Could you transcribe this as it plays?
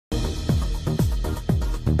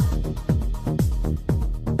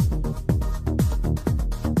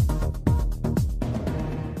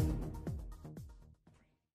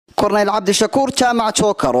korneyl cabdishakuur jaamac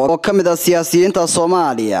jookar oo kamid ah siyaasiyiinta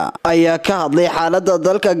Soomaaliya ayaa ka hadlay xaaladda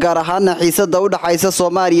dalka gaar ahaan xiisada u dhaxaysa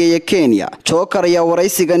Soomaaliya iyo Kenya. Jookar ayaa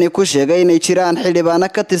waraysigani ku sheegay inay jiraan xildhibaano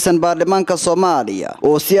ka tirsan Baarlamaanka Soomaaliya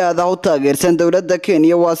oo si aad ah u taageersan dawladda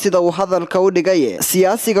Kenya, waa sida uu hadalka u dhigay.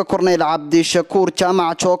 Siyaasiga korneyl cabdishakuur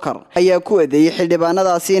jaamac jookar ayaa ku eedeeyay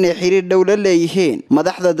xildhibaanadaasi inay xiriir dhow la leeyihiin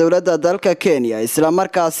madaxda dawladda dalka Kenya, isla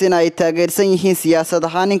markaasina ay taageersan yihiin siyaasad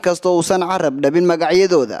ahaan inkastoo uusan carab dhabin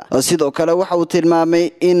magacyadooda. sidoo kale waxa uu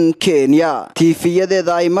tilmaamay in Kenya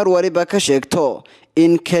tiifiyadeeda ay mar waliba ka sheegto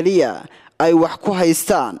in kaliya ay wax ku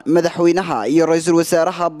haystaan madaxweynaha iyo ra'iisul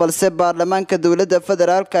wasaaraha, balse baarlamaanka dawladda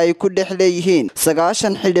federaalka ay ku dhex leeyihiin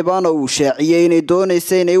 90 xildhibaan oo uu shaaciyay inay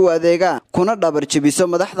doonayso inay u adeegaan kuna dhabar jabiso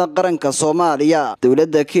madaxda qaranka Soomaaliya.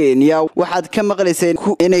 Dawladda Kenya waxaad ka maqlayseen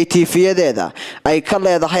inay tiifiyadeeda ay ka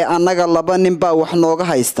leedahay annaga laba nin baa wax nooga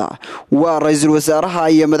haysta, waa ra'iisul wasaaraha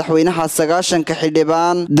iyo madaxweynaha. 90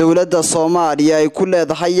 xildhibaan dawladda Soomaaliya ay ku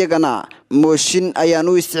leedahay iyagana mooshin ayaan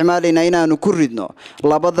u isticmaalayna inaanu ku ridno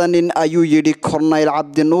labada nin, ayuu yidhi korneyl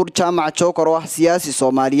cabdinuur jaamac jookar oo ah siyaasi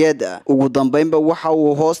Soomaaliyeed. ugu dambeynba waxa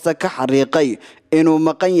uu hoosta ka xariiqay inuu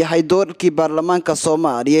maqan yahay doorkii baarlamaanka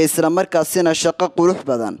Soomaaliya, isla markaasina shaqo qurux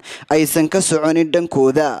badan aysan ka soconin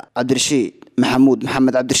dhankooda. cabdirashiid maxamed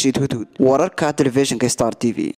cabdirashiid hudud, wararka telefishinka Star TV.